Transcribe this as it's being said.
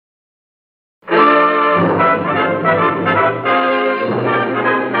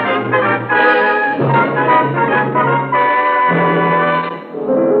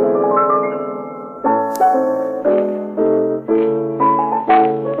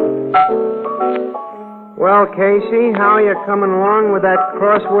Well, Casey, how are you coming along with that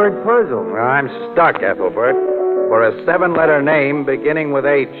crossword puzzle? Well, I'm stuck, Ethelbert, for a 7-letter name beginning with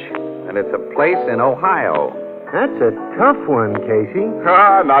H, and it's a place in Ohio. That's a tough one, Casey.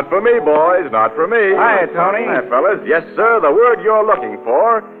 Not for me, boys, not for me. Hi, Tony. Hi, fellas. Yes, sir, the word you're looking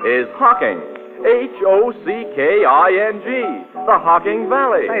for is Hocking. Hocking. The Hocking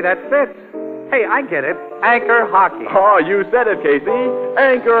Valley. Hey, that fits. Hey, I get it. Anchor hockey. Oh, you said it, Casey.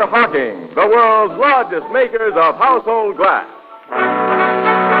 Anchor Hocking, the world's largest makers of household glass.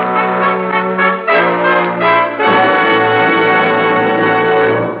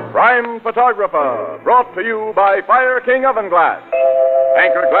 Crime Photographer, brought to you by Fire King Oven Glass.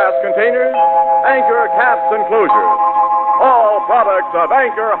 Anchor glass containers, Anchor caps and closures. All products of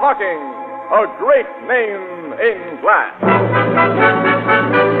Anchor Hocking, a great name in glass.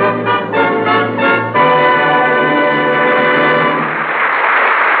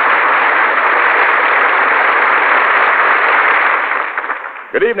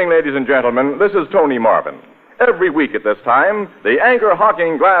 Good evening, ladies and gentlemen. This is Tony Marvin. Every week at this time, the Anchor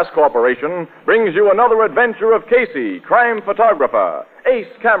Hocking Glass Corporation brings you another adventure of Casey, crime photographer,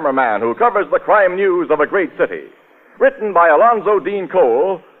 ace cameraman who covers the crime news of a great city. Written by Alonzo Dean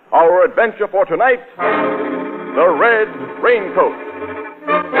Cole, our adventure for tonight, The Red Raincoat.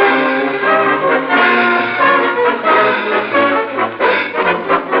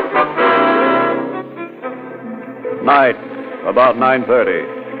 Night, about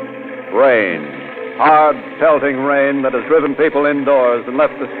 9:30. Rain. Hard, pelting rain that has driven people indoors and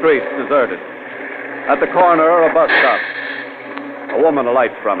left the streets deserted. At the corner, a bus stops. A woman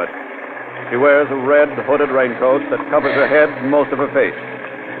alights from it. She wears a red, hooded raincoat that covers her head and most of her face.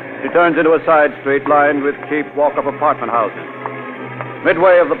 She turns into a side street lined with cheap walk-up apartment houses.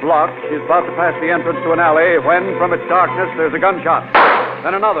 Midway of the block, she's about to pass the entrance to an alley when, from its darkness, there's a gunshot.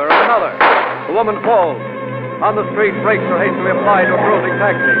 Then another and another. The woman falls. On the street, brakes are hastily applied to a cruising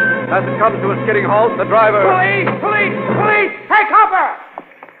taxi. As it comes to a skidding halt, the driver... Police! Police! Police! Take cover!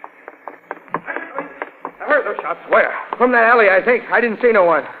 I heard those shots. Where? From that alley, I think. I didn't see no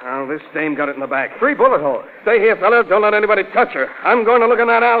one. Oh, this dame got it in the back. 3 bullet holes. Stay here, fella. Don't let anybody touch her. I'm going to look in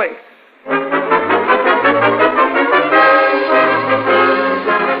that alley.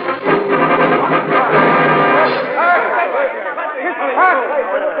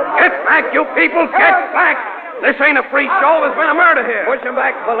 Get back, you people! Get back! This ain't a free show. There's been a murder here. Push him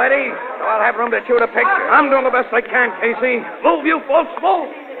back, Valetti, so I'll have room to shoot a picture. I'm doing the best I can, Casey. Move, you folks, move!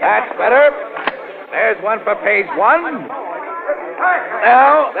 That's better. There's one for page 1.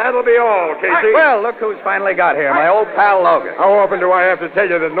 Now, That'll be all, Casey. well, look who's finally got here. My old pal Logan. How often do I have to tell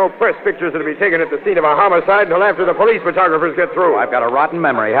you that no press pictures are to be taken at the scene of a homicide until after the police photographers get through? I've got a rotten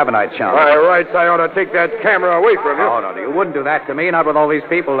memory, haven't I, chum? By rights, I ought to take that camera away from you. Oh, no, you wouldn't do that to me, not with all these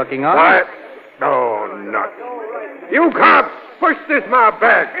people looking on. Oh, nuts. You cops, push this mob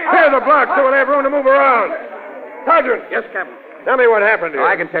back. Clear the block so we'll have room to move around. Sergeant. Yes, Captain. Tell me what happened here.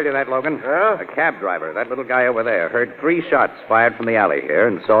 I can tell you that, Logan. Yeah? A cab driver, that little guy over there, heard 3 shots fired from the alley here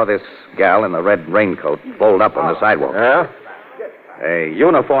and saw this gal in the red raincoat fold up on the sidewalk. Yeah? A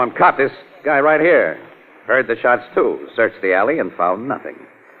uniformed cop, this guy right here, heard the shots too, searched the alley and found nothing.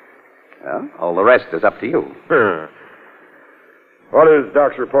 Well, all the rest is up to you. What does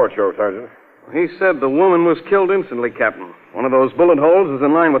Doc's report show, Sergeant? He said the woman was killed instantly, Captain. One of those bullet holes is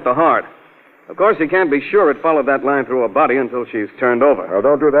in line with the heart. Of course, he can't be sure it followed that line through her body until she's turned over. Well,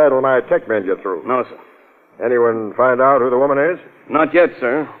 don't do that till my tech men get through. No, sir. Anyone find out who the woman is? Not yet,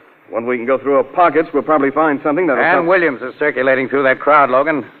 sir. When we can go through her pockets, we'll probably find something that'll... And Williams is circulating through that crowd,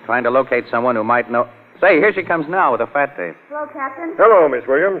 Logan, trying to locate someone who might know... Say, here she comes now with a fat tape. Hello, Captain. Hello, Miss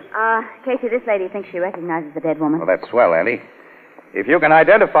Williams. Casey, this lady thinks she recognizes the dead woman. Well, that's swell, Andy. If you can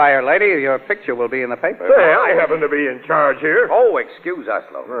identify her, lady, your picture will be in the paper. Say, I happen to be in charge here. Oh, excuse us,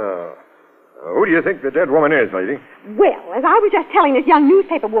 Logan. Who do you think the dead woman is, lady? Well, as I was just telling this young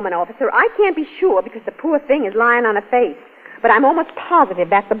newspaper woman officer, I can't be sure because the poor thing is lying on her face. But I'm almost positive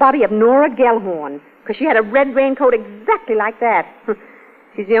that's the body of Nora Gellhorn, because she had a red raincoat exactly like that.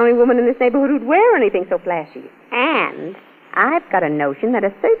 She's the only woman in this neighborhood who'd wear anything so flashy. And I've got a notion that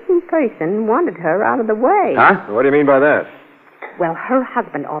a certain person wanted her out of the way. Huh? What do you mean by that? Well, her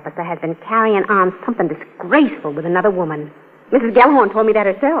husband, officer, has been carrying on something disgraceful with another woman. Mrs. Gellhorn told me that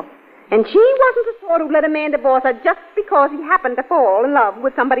herself. And she wasn't the sort who'd let a man divorce her just because he happened to fall in love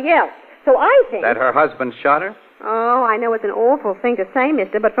with somebody else. So I think... That her husband shot her? Oh, I know it's an awful thing to say,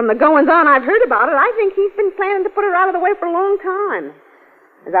 mister, but from the goings-on I've heard about it, I think he's been planning to put her out of the way for a long time.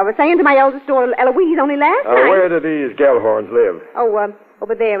 As I was saying to my eldest daughter, Eloise, only last night... Where do these Gellhorns live? Oh,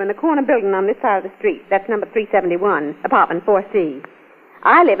 over there in the corner building on this side of the street. That's number 371, apartment 4C.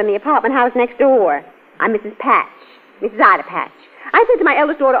 I live in the apartment house next door. I'm Mrs. Patch. Mrs. Ida Patch. I said to my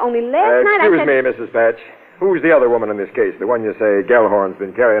eldest daughter only last night Excuse me, Mrs. Patch. Who's the other woman in this case? The one you say Gellhorn's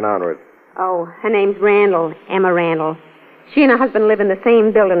been carrying on with? Oh, her name's Randall, Emma Randall. She and her husband live in the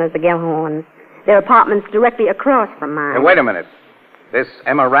same building as the Gellhorns. Their apartment's directly across from mine. Hey, wait a minute. This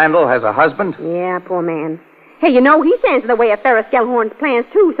Emma Randall has a husband? Yeah, poor man. Hey, you know, he stands in the way of Ferris Gellhorn's plans,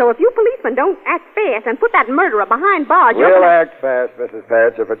 too, so if you policemen don't act fast and put that murderer behind bars, We'll act fast, Mrs.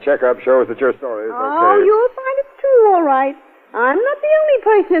 Patch, if a checkup shows that your story is okay. Oh, you'll find it's true, all right. I'm not the only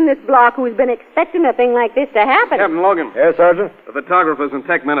person in this block who's been expecting a thing like this to happen. Captain Logan. Yes, Sergeant? The photographers and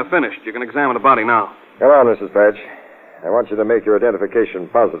tech men are finished. You can examine the body now. Come on, Mrs. Patch. I want you to make your identification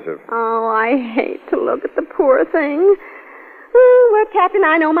positive. Oh, I hate to look at the poor thing. Oh, well, Captain,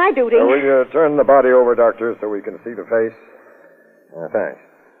 I know my duty. Will you turn the body over, Doctor, so we can see the face? Thanks.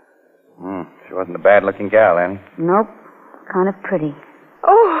 She wasn't a bad-looking gal, Annie. Nope. Kind of pretty.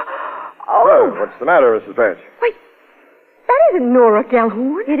 Oh. Well, what's the matter, Mrs. Patch? Wait. That isn't Nora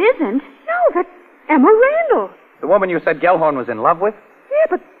Gellhorn. It isn't. No, that's Emma Randall. The woman you said Gellhorn was in love with? Yeah,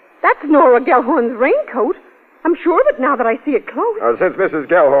 but that's Nora Gellhorn's raincoat. I'm sure of it now that I see it close. Since Mrs.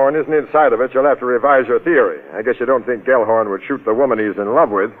 Gellhorn isn't inside of it, you'll have to revise your theory. I guess you don't think Gellhorn would shoot the woman he's in love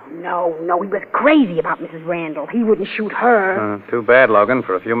with. No, he was crazy about Mrs. Randall. He wouldn't shoot her. Too bad, Logan.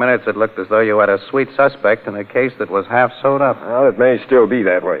 For a few minutes it looked as though you had a sweet suspect in a case that was half sewed up. Well, it may still be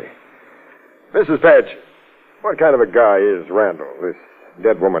that way. Mrs. Patch, what kind of a guy is Randall, this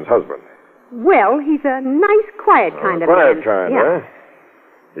dead woman's husband? Well, he's a nice, quiet kind of Quiet man. kind, yeah. huh?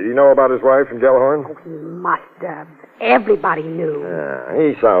 Did he know about his wife and Gellhorn? He must have. Everybody knew.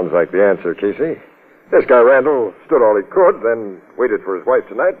 He sounds like the answer, Casey. This guy Randall stood all he could, then waited for his wife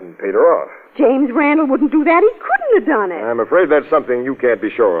tonight and paid her off. James Randall wouldn't do that. He couldn't have done it. I'm afraid that's something you can't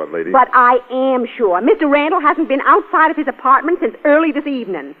be sure of, lady. But I am sure. Mr. Randall hasn't been outside of his apartment since early this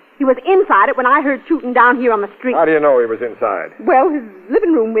evening. He was inside it when I heard shooting down here on the street. How do you know he was inside? Well, his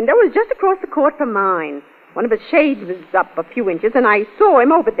living room window was just across the court from mine. One of his shades was up a few inches, and I saw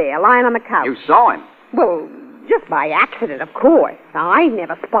him over there, lying on the couch. You saw him? Well, just by accident, of course. Now, I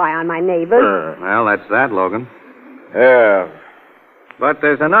never spy on my neighbors. Well, that's that, Logan. Yeah. But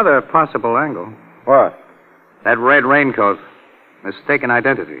there's another possible angle. What? That red raincoat. Mistaken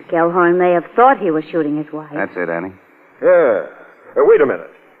identity. Gellhorn may have thought he was shooting his wife. That's it, Annie. Yeah. Wait a minute.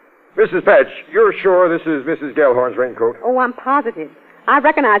 Mrs. Patch, you're sure this is Mrs. Gellhorn's raincoat? Oh, I'm positive. I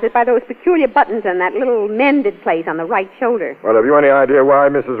recognize it by those peculiar buttons and that little mended place on the right shoulder. Well, have you any idea why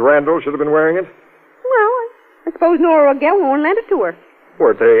Mrs. Randall should have been wearing it? Well, I suppose Nora Gellhorn lent it to her.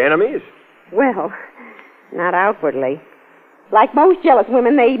 Weren't they enemies? Well, not outwardly. Like most jealous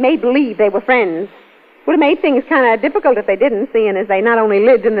women, they made believe they were friends. Would have made things kind of difficult if they didn't, seeing as they not only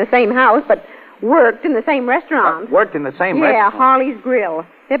lived in the same house, but worked in the same restaurant. Worked in the same Yeah, restaurant? Harley's Grill.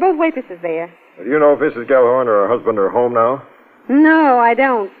 They're both waitresses there. Do you know if Mrs. Gellhorn or her husband are home now? No, I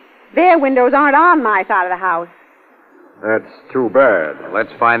don't. Their windows aren't on my side of the house. That's too bad.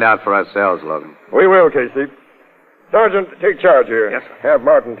 Let's find out for ourselves, Logan. We will, Casey. Sergeant, take charge here. Yes, sir. Have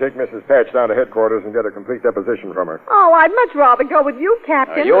Martin take Mrs. Patch down to headquarters and get a complete deposition from her. Oh, I'd much rather go with you,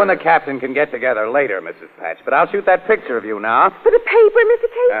 Captain. You and the captain can get together later, Mrs. Patch, but I'll shoot that picture of you now. For the paper, Mr.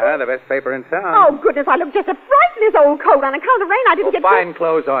 Casey? The best paper in town. Oh, goodness, I look just a fright in this old coat. On account of rain, I didn't get fine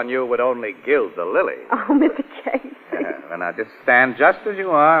clothes on you would only gild the lily. Oh, Mr. Casey. Well, now, just stand just as you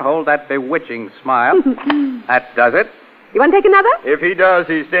are. Hold that bewitching smile. That does it. You want to take another? If he does,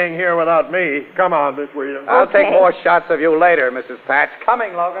 he's staying here without me. Come on, Miss Williams. I'll Okay. take more shots of you later, Mrs. Patch.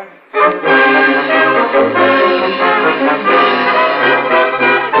 Coming, Logan.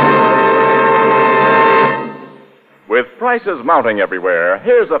 With prices mounting everywhere,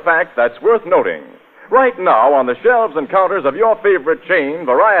 here's a fact that's worth noting. Right now, on the shelves and counters of your favorite chain,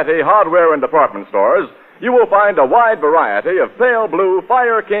 variety hardware and department stores, you will find a wide variety of pale blue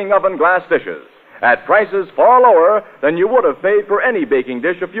Fire King oven glass dishes at prices far lower than you would have paid for any baking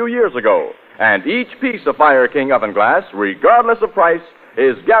dish a few years ago. And each piece of Fire King oven glass, regardless of price,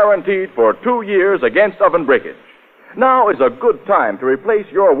 is guaranteed for 2 years against oven breakage. Now is a good time to replace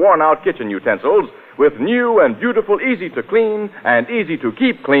your worn-out kitchen utensils with new and beautiful, easy-to-clean and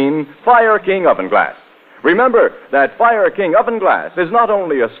easy-to-keep clean Fire King oven glass. Remember that Fire King oven glass is not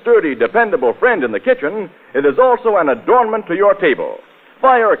only a sturdy, dependable friend in the kitchen, it is also an adornment to your table.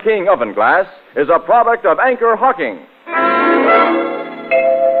 Fire King oven glass is a product of Anchor Hocking.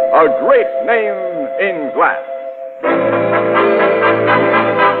 A great name in glass.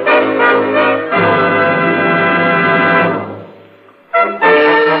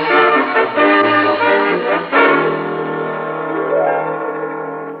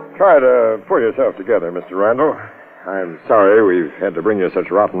 Try to pull yourself together, Mr. Randall. I'm sorry we've had to bring you such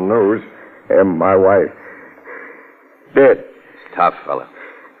rotten news. My wife Did. Tough, fella.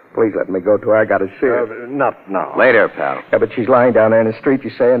 Please let me go to her. I got to see her. Not now. Later, pal. Yeah, but she's lying down there in the street, you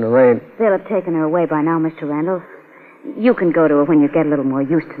say, in the rain. They'll have taken her away by now, Mr. Randall. You can go to her when you get a little more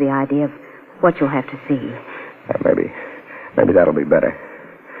used to the idea of what you'll have to see. Maybe that'll be better.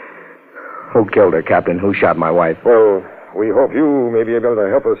 Who killed her, Captain? Who shot my wife? Well, we hope you may be able to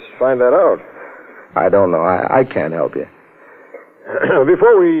help us find that out. I don't know. I can't help you.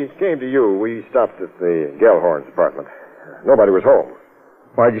 Before we came to you, we stopped at the Gellhorn's apartment. Nobody was home.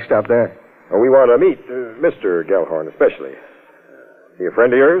 Why'd you stop there? We want to meet Mr. Gellhorn, especially. He a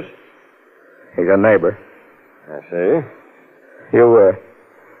friend of yours? He's a neighbor. I see.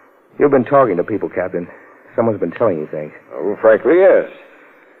 You've been talking to people, Captain. Someone's been telling you things. Oh, frankly, yes.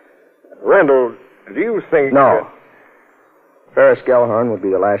 Randall, do you think... No. Ferris Gellhorn would be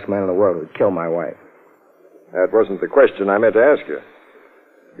the last man in the world who'd kill my wife. That wasn't the question I meant to ask you.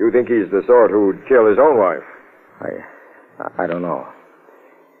 You think he's the sort who'd kill his own wife? I don't know.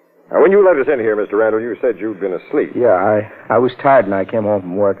 Now, when you let us in here, Mr. Randall, you said you'd been asleep. Yeah, I was tired and I came home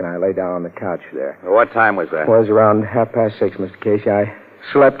from work and I lay down on the couch there. What time was that? It was around 6:30, Mr. Casey. I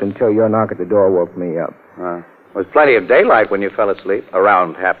slept until your knock at the door woke me up. There was plenty of daylight when you fell asleep.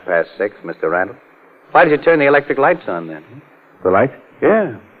 Around 6:30, Mr. Randall. Why did you turn the electric lights on then? The light?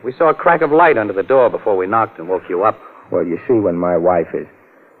 Yeah. We saw a crack of light under the door before we knocked and woke you up. Well, you see, when my wife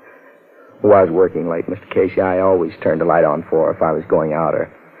was working late, Mr. Casey, I always turned the light on for her if I was going out or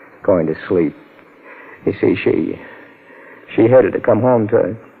going to sleep. You see, she hated to come home to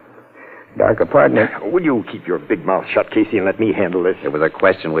a dark apartment. Will you keep your big mouth shut, Casey, and let me handle this? It was a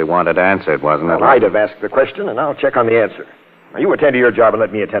question we wanted answered, wasn't it? Well, I'd have asked the question, and I'll check on the answer. Now, you attend to your job and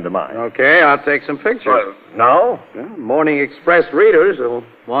let me attend to mine. Okay, I'll take some pictures. Now? Well, Morning Express readers will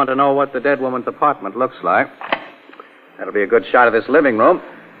want to know what the dead woman's apartment looks like. That'll be a good shot of this living room.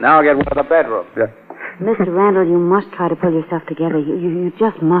 Now I'll get one of the bedrooms. Yeah. Mr. Randall, you must try to pull yourself together. You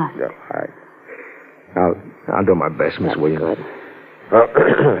just must. Yeah, I'll do my best, Miss Williams.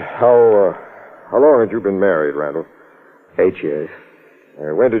 How long had you been married, Randall? 8 years.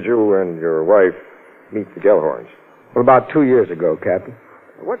 When did you and your wife meet the Gellhorns? Well, about 2 years ago, Captain.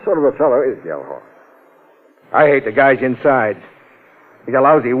 What sort of a fellow is Gellhorn? I hate the guys inside. He's a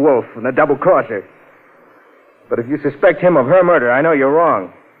lousy wolf and a double-crosser. But if you suspect him of her murder, I know you're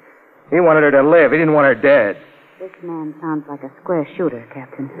wrong. He wanted her to live. He didn't want her dead. This man sounds like a square shooter,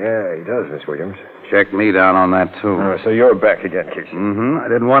 Captain. Yeah, he does, Miss Williams. Check me down on that, too. So you're back again, Casey. Mm-hmm. I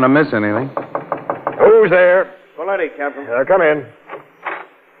didn't want to miss anything. Who's there? Paletti, Captain. Come in.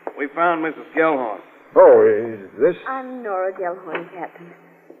 We found Mrs. Gellhorn. Oh, is this? I'm Nora Gellhorn, Captain.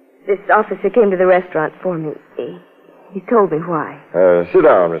 This officer came to the restaurant for me. He told me why. Sit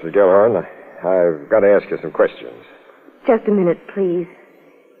down, Mrs. Gellhorn. I've got to ask you some questions. Just a minute, please.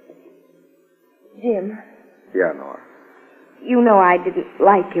 Jim, Yeah, Nora. you know I didn't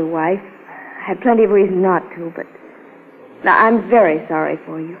like your wife. I had plenty of reason not to, but now I'm very sorry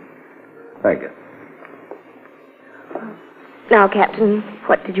for you. Thank you. Now, Captain,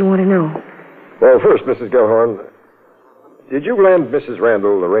 what did you want to know? Well, first, Mrs. Gellhorn, did you lend Mrs.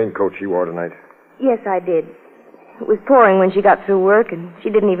 Randall the raincoat she wore tonight? Yes, I did. It was pouring when she got through work, and she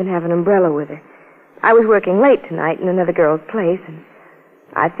didn't even have an umbrella with her. I was working late tonight in another girl's place, and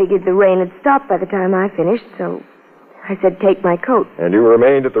I figured the rain had stopped by the time I finished, so I said take my coat. And you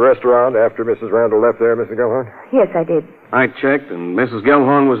remained at the restaurant after Mrs. Randall left there, Mrs. Gellhorn? Yes, I did. I checked, and Mrs.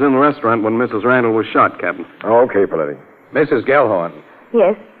 Gellhorn was in the restaurant when Mrs. Randall was shot, Captain. Oh, okay, Paletti. Mrs. Gellhorn,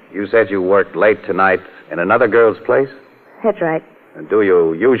 Yes, you said you worked late tonight in another girl's place? that's right. And do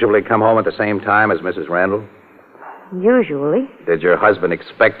you usually come home at the same time as Mrs. Randall? Usually. Did your husband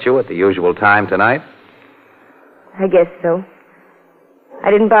expect you at the usual time tonight? I guess so.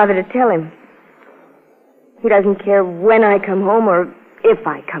 I didn't bother to tell him. He doesn't care when I come home or if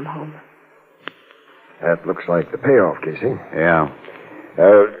I come home. That looks like the payoff, Casey. Yeah.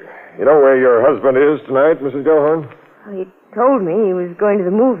 You know where your husband is tonight, Mrs. Gellhorn? Well, he told me he was going to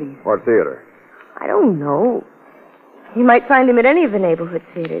the movies. What theater? I don't know. You might find him at any of the neighborhood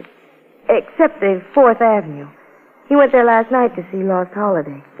theaters, except the 4th Avenue. He went there last night to see Lost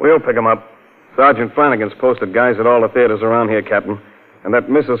Holiday. We'll pick him up. Sergeant Flanagan's posted guys at all the theaters around here, Captain. And that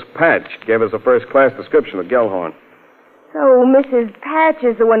Mrs. Patch gave us a first-class description of Gellhorn. So Mrs. Patch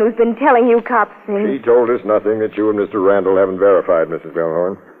is the one who's been telling you cops things. He told us nothing that you and Mr. Randall haven't verified, Mrs.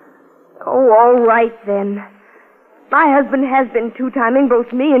 Gellhorn. Oh, all right then. My husband has been two-timing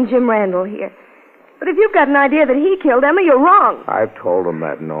both me and Jim Randall here. But if you've got an idea that he killed Emma, you're wrong. I've told him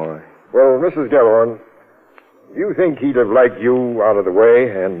that, Nora. Well, Mrs. Gellhorn, do you think he'd have liked you out of the way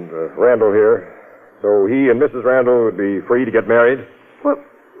and Randall here, so he and Mrs. Randall would be free to get married? Well,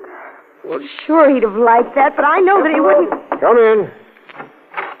 Well, sure he'd have liked that, but I know that he wouldn't. Come in.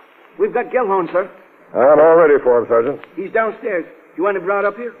 We've got Gellhorn, sir. I'm all ready for him, Sergeant. He's downstairs. You want him brought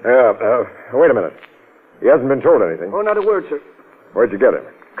up here? Yeah, wait a minute. He hasn't been told anything. Oh, not a word, sir. Where'd you get him?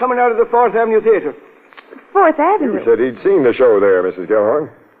 Coming out of the 4th Avenue Theater. 4th Avenue? He said he'd seen the show there, Mrs. Gellhorn.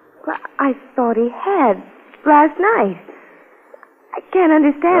 Well, I thought he had last night. I can't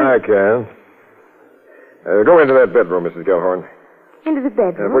understand. I can. Go into that bedroom, Mrs. Gellhorn. Into the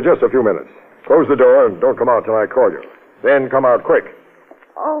bedroom? For just a few minutes. Close the door and don't come out till I call you. Then come out quick.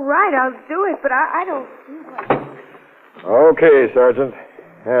 All right, I'll do it, but I don't... Okay, Sergeant.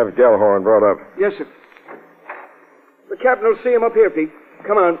 Have Gellhorn brought up. Yes, sir. The captain will see him up here, Pete.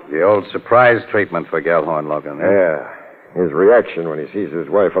 Come on. The old surprise treatment for Gellhorn, Logan. Yeah. His reaction when he sees his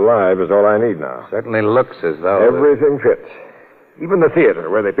wife alive is all I need now. Certainly looks as though... Everything fits. Even the theater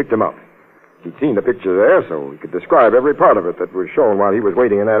where they picked him up. He'd seen the picture there, so he could describe every part of it that was shown while he was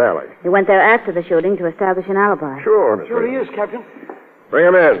waiting in that alley. He went there after the shooting to establish an alibi. Sure, Miss Sure he Williams. is, Captain. Bring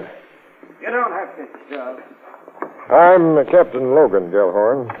him in. You don't have to, Charles. I'm Captain Logan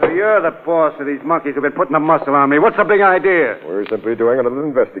Gellhorn. So you're the boss of these monkeys who've been putting the muscle on me. What's the big idea? We're simply doing a little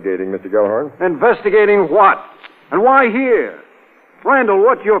investigating, Mr. Gellhorn. Investigating what? And why here? Randall,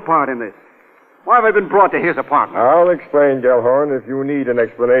 what's your part in this? Why have I been brought to his apartment? I'll explain, Gellhorn, if you need an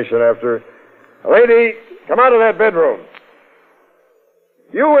explanation after... Lady, come out of that bedroom.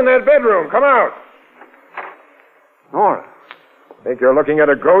 You in that bedroom, come out. Nora. Think you're looking at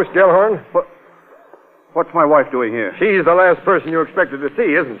a ghost, Gellhorn? What's my wife doing here? She's the last person you expected to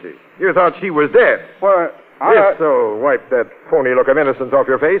see, isn't she? You thought she was dead. Well, If so, wipe that phony look of innocence off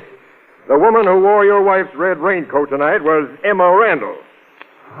your face. The woman who wore your wife's red raincoat tonight was Emma Randall.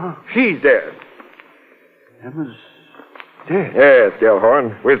 Huh? She's dead. Emma's dead? Yes,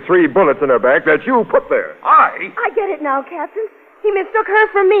 Gellhorn, with 3 bullets in her back that you put there. I get it now, Captain. He mistook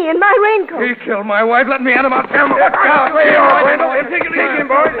her for me in my raincoat. He killed my wife. Let me at him. I'll tell him. Watch out. Take him,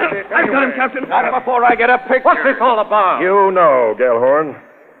 boys. I've got him, Captain. Not before I get a picture. What's this all about? You know, Gellhorn.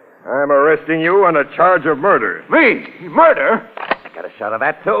 I'm arresting you on a charge of murder. Me? Murder? Got a shot of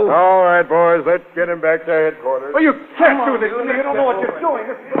that, too. All right, boys, let's get him back to headquarters. Well, you can't do this. You don't know what you're doing.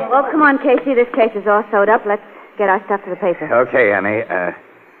 Well, come on, Casey. This case is all sewed up. Let's get our stuff to the paper. Okay, Annie.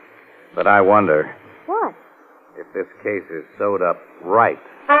 But I wonder What? if this case is sewed up right.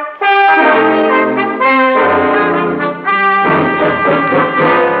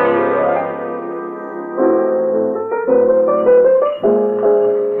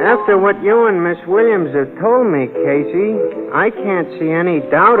 After what you and Miss Williams have told me, Casey, I can't see any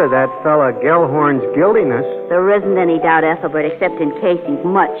doubt of that fella Gellhorn's guiltiness. There isn't any doubt, Ethelbert, except in Casey's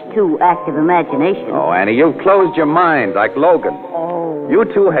much too active imagination. Oh, Annie, you've closed your mind like Logan. Oh. You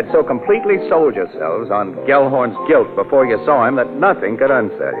two had so completely sold yourselves on Gellhorn's guilt before you saw him that nothing could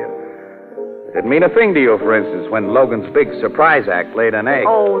unsell you. It didn't mean a thing to you, for instance, when Logan's big surprise act laid an egg.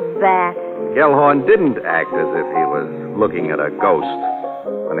 Oh, that. Gellhorn didn't act as if he was looking at a ghost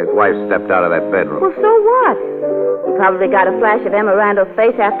when his wife stepped out of that bedroom. Well, so what? He probably got a flash of Emma Randall's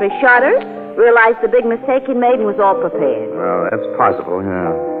face after he shot her, realized the big mistake he'd made, and was all prepared. Well, that's possible,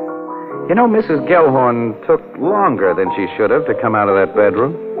 yeah. You know, Mrs. Gellhorn took longer than she should have to come out of that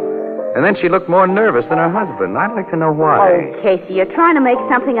bedroom. And then she looked more nervous than her husband. I'd like to know why. Oh, Casey, you're trying to make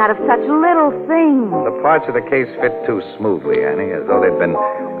something out of such little things. The parts of the case fit too smoothly, Annie, as though they'd been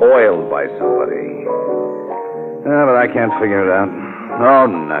oiled by somebody. But I can't figure it out. Oh,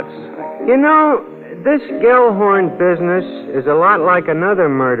 nuts. You know, this Gellhorn business is a lot like another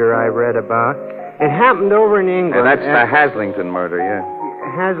murder I read about. It happened over in England. And that's the Haslington murder, yeah.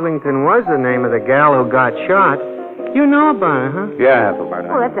 Haslington was the name of the gal who got shot. You know about it, huh? Yeah, Ethelbert.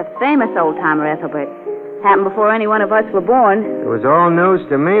 Oh, that's a famous old-timer, Ethelbert. Happened before any one of us were born. It was all news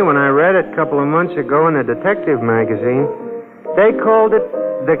to me when I read it a couple of months ago in a detective magazine. They called it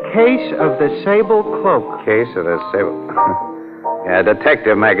The Case of the Sable Cloak. Case of the Sable... Yeah,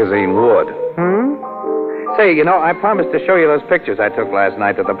 detective magazine would. Say, you know, I promised to show you those pictures I took last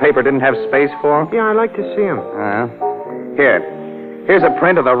night that the paper didn't have space for. Yeah, I'd like to see them. Here's a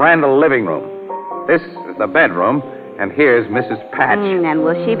print of the Randall living room. This is the bedroom, and here's Mrs. Patch. And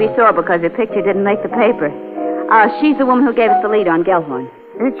will she be sore because her picture didn't make the paper? She's the woman who gave us the lead on Gellhorn.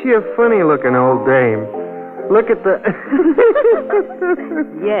 Ain't she a funny-looking old dame? Look at the...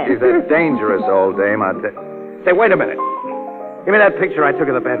 Yes. She's a dangerous old dame, I'll tell. Say, wait a minute. Give me that picture I took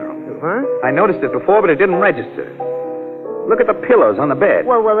of the bedroom. What? I noticed it before, but it didn't register. Look at the pillows on the bed.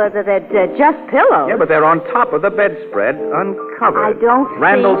 Well, they're just pillows. Yeah, but they're on top of the bedspread, uncovered. I don't see...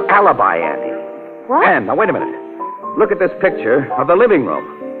 Randall's alibi, Annie. What? And, now, wait a minute. Look at this picture of the living room.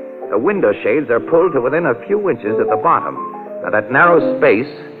 The window shades are pulled to within a few inches at the bottom. Now, that narrow space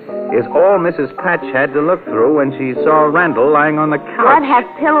is all Mrs. Patch had to look through when she saw Randall lying on the couch. What have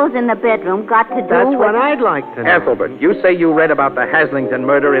pillows in the bedroom got to do That's with... what I'd like to know. Ethelbert, you say you read about the Haslington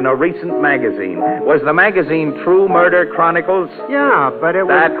murder in a recent magazine. Was the magazine True Murder Chronicles? Yeah, but it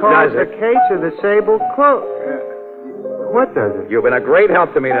That was called does The it. Case of the Sable Cloak. What does it? You've been a great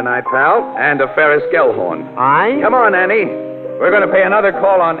help to me tonight, pal, and to Ferris Gellhorn. I? Come on, Annie. We're going to pay another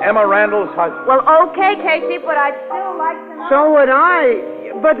call on Emma Randall's husband. Well, okay, Casey, but I'd still like to know... So would I.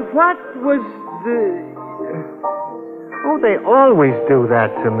 But what was the... Oh, they always do that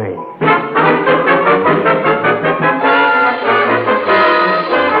to me.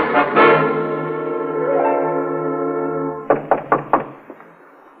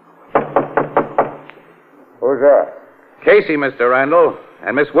 Who's that? Casey, Mr. Randall,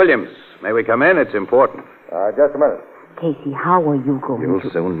 and Miss Williams. May we come in? It's important. Just a minute. Casey, how are you going You'll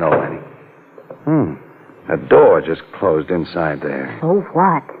to... soon know, Annie. The door just closed inside there. So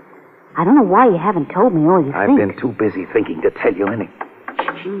what? I don't know why you haven't told me all you I've think. been too busy thinking to tell you any.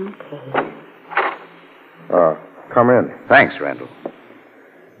 Okay. Come in. Thanks, Randall.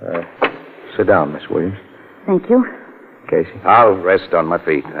 Sit down, Miss Williams. Thank you. Casey. I'll rest on my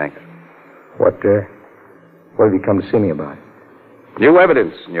feet, thanks. What have you come to see me about? New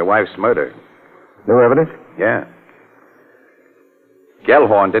evidence in your wife's murder. New evidence? Yeah.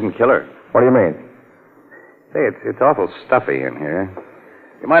 Gellhorn didn't kill her. What do you mean? Say, it's awful stuffy in here.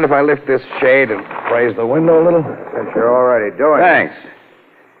 You mind if I lift this shade and raise the window a little? Since you're already doing it. Thanks.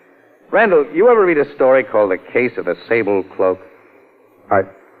 Randall, you ever read a story called The Case of the Sable Cloak?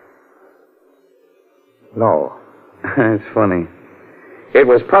 No. It's funny. It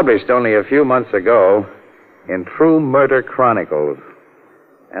was published only a few months ago in True Murder Chronicles.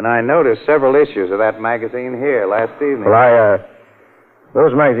 And I noticed several issues of that magazine here last evening. Well,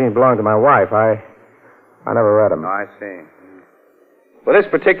 those magazines belong to my wife. I never read them. Oh, I see. Well, this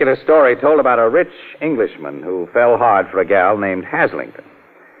particular story told about a rich Englishman who fell hard for a gal named Haslington.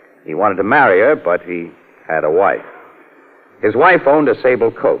 He wanted to marry her, but he had a wife. His wife owned a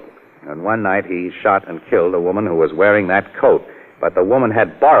sable coat, and one night he shot and killed a woman who was wearing that coat, but the woman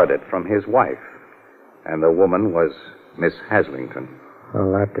had borrowed it from his wife, and the woman was Miss Haslington.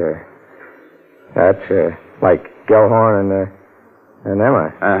 Well, that's like Gellhorn and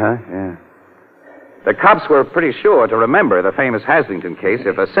Emma. Yeah. The cops were pretty sure to remember the famous Haslington case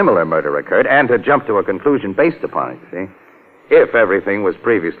if a similar murder occurred and to jump to a conclusion based upon it, see? If everything was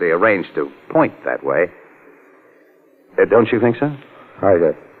previously arranged to point that way. Don't you think so?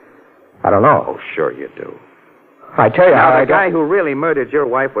 I don't know. Oh, sure you do. I tell you, Now, the guy who really murdered your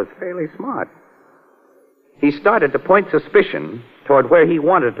wife was fairly smart. He started to point suspicion toward where he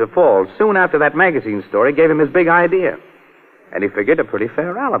wanted to fall soon after that magazine story gave him his big idea. And he figured a pretty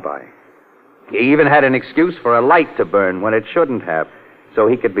fair alibi. He even had an excuse for a light to burn when it shouldn't have, so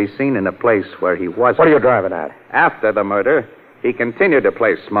he could be seen in a place where he wasn't. What are you driving at? After the murder, he continued to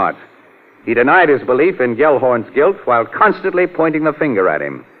play smart. He denied his belief in Gellhorn's guilt while constantly pointing the finger at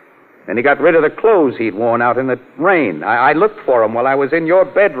him. And he got rid of the clothes he'd worn out in the rain. I looked for them while I was in your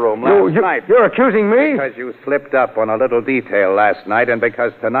bedroom last night. You're accusing me? Because you slipped up on a little detail last night, and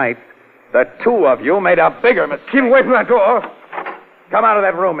because tonight, the two of you made a bigger mistake. Keep away from that door. Come out of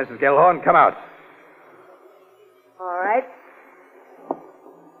that room, Mrs. Gellhorn. Come out. All right.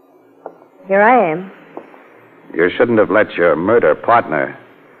 Here I am. You shouldn't have let your murder partner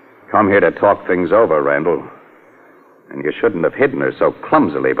come here to talk things over, Randall. And you shouldn't have hidden her so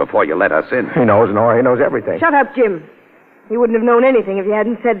clumsily before you let us in. He knows, Nora. He knows everything. Shut up, Jim. You wouldn't have known anything if you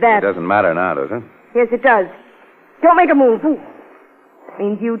hadn't said It that. doesn't matter now, does it? Yes, it does. Don't make a move. Ooh.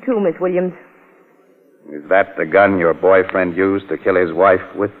 Means you too, Miss Williams. Is that the gun your boyfriend used to kill his wife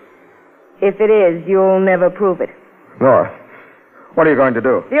with? If it is, you'll never prove it. Nora, what are you going to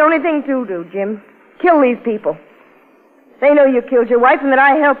do? The only thing to do, Jim. Kill these people. They know you killed your wife and that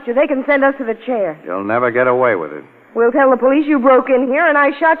I helped you. They can send us to the chair. You'll never get away with it. We'll tell the police you broke in here and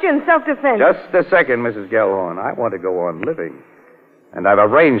I shot you in self-defense. Just a second, Mrs. Gellhorn. I want to go on living. And I've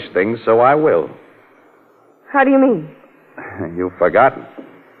arranged things so I will. How do you mean? You've forgotten.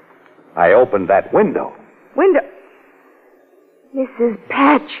 I opened that window. Window? Mrs.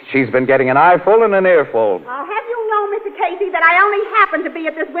 Patch. She's been getting an eyeful and an earful. I'll have you know, Mr. Casey, that I only happened to be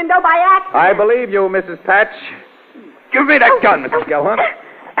at this window by accident. I believe you, Mrs. Patch. Give me that gun, Mrs. Gellhorn.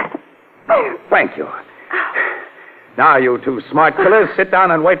 Thank you. Now, you two smart killers, sit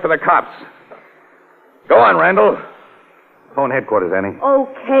down and wait for the cops. Go on, Randall. Phone headquarters, Annie.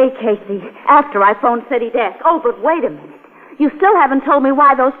 Okay, Casey. After I phoned City Desk. Oh, but wait a minute. You still haven't told me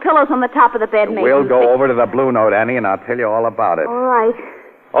why those pillows on the top of the bed made We'll them go sick. over to the Blue Note, Annie, and I'll tell you all about it. All right.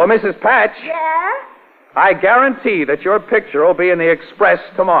 Oh, Mrs. Patch. Yeah? I guarantee that your picture will be in the Express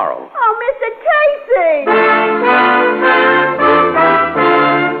tomorrow. Oh, Mr. Casey!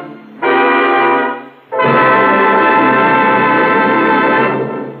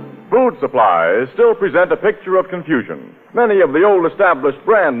 Food supplies still present a picture of confusion. Many of the old established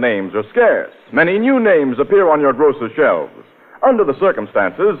brand names are scarce. Many new names appear on your grocer's shelves. Under the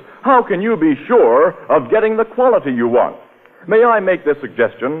circumstances, how can you be sure of getting the quality you want? May I make this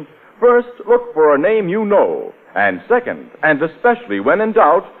suggestion? First, look for a name you know. And second, and especially when in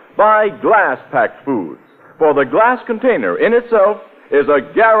doubt, buy glass-packed foods. For the glass container in itself is a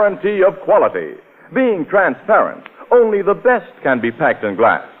guarantee of quality. Being transparent, only the best can be packed in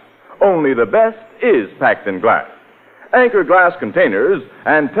glass. Only the best is packed in glass. Anchor glass containers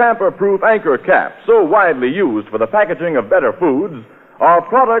and tamper-proof anchor caps, so widely used for the packaging of better foods, are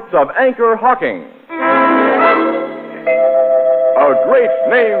products of Anchor Hocking. A great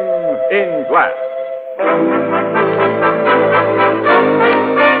name in glass.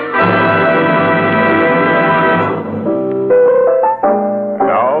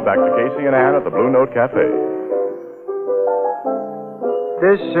 Now, back to Casey and Ann at the Blue Note Cafe.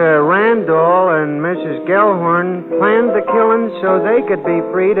 This Randall and Mrs. Gellhorn planned the killing so they could be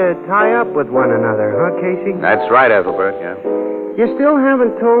free to tie up with one another, huh, Casey? That's right, Ethelbert, yeah. You still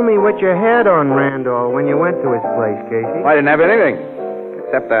haven't told me what you had on Randall when you went to his place, Casey. I didn't have anything,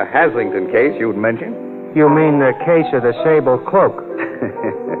 except the Haslington case you'd mentioned. You mean the case of the sable cloak?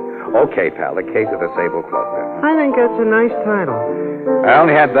 Okay, pal, the case of the sable cloak. I think that's a nice title. I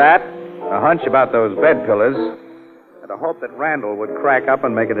only had that, a hunch about those bed pillars, and a hope that Randall would crack up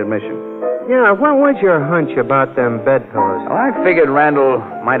and make an admission. Yeah, what was your hunch about them bed pillows? Well, I figured Randall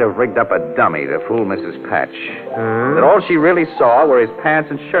might have rigged up a dummy to fool Mrs. Patch. That all she really saw were his pants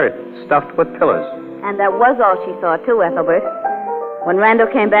and shirt stuffed with pillows. And that was all she saw, too, Ethelbert. When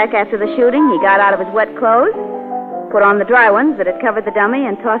Randall came back after the shooting, he got out of his wet clothes, put on the dry ones that had covered the dummy,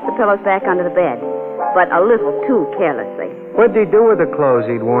 and tossed the pillows back under the bed. But a little too carelessly. What'd he do with the clothes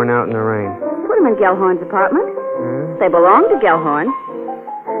he'd worn out in the rain? Put them in Gellhorn's apartment. They belonged to Gellhorn.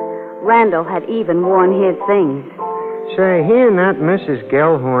 Randall had even worn his things. Say, he and that Mrs.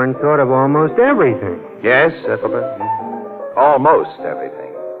 Gellhorn thought of almost everything. Yes, Ethelbert? Almost everything.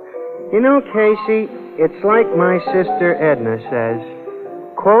 You know, Casey, it's like my sister Edna says,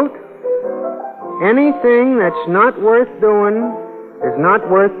 quote, anything that's not worth doing is not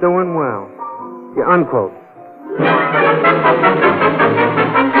worth doing well. Yeah, unquote.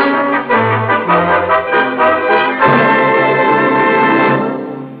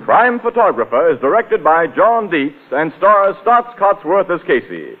 Crime Photographer is directed by John Dietz and stars Stotts Cotsworth as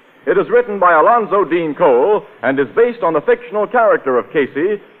Casey. It is written by Alonzo Dean Cole and is based on the fictional character of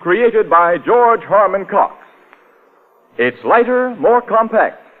Casey created by George Harmon Cox. It's lighter, more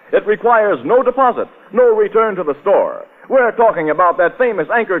compact. It requires no deposit, no return to the store. We're talking about that famous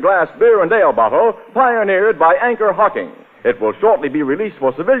Anchor glass beer and ale bottle pioneered by Anchor Hocking. It will shortly be released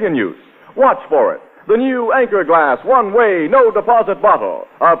for civilian use. Watch for it. The new Anchor glass one-way, no-deposit bottle.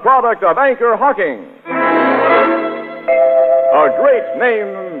 A product of Anchor Hocking. A great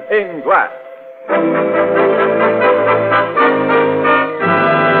name in glass.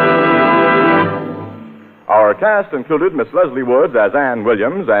 Our cast included Miss Leslie Woods as Ann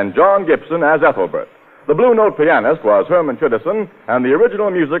Williams and John Gibson as Ethelbert. The Blue Note pianist was Herman Chittison, and the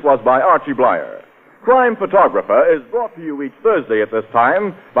original music was by Archie Blyer. Crime Photographer is brought to you each Thursday at this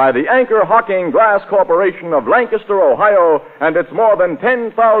time by the Anchor Hocking Glass Corporation of Lancaster, Ohio, and its more than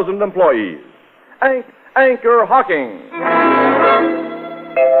 10,000 employees. Anchor Hocking.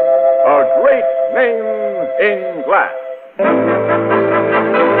 A great name in glass.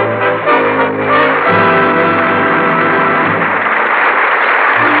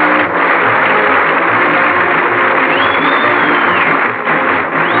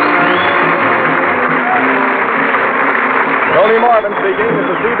 Tony Marvin speaking. This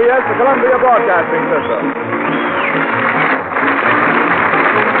is CBS, the Columbia Broadcasting System.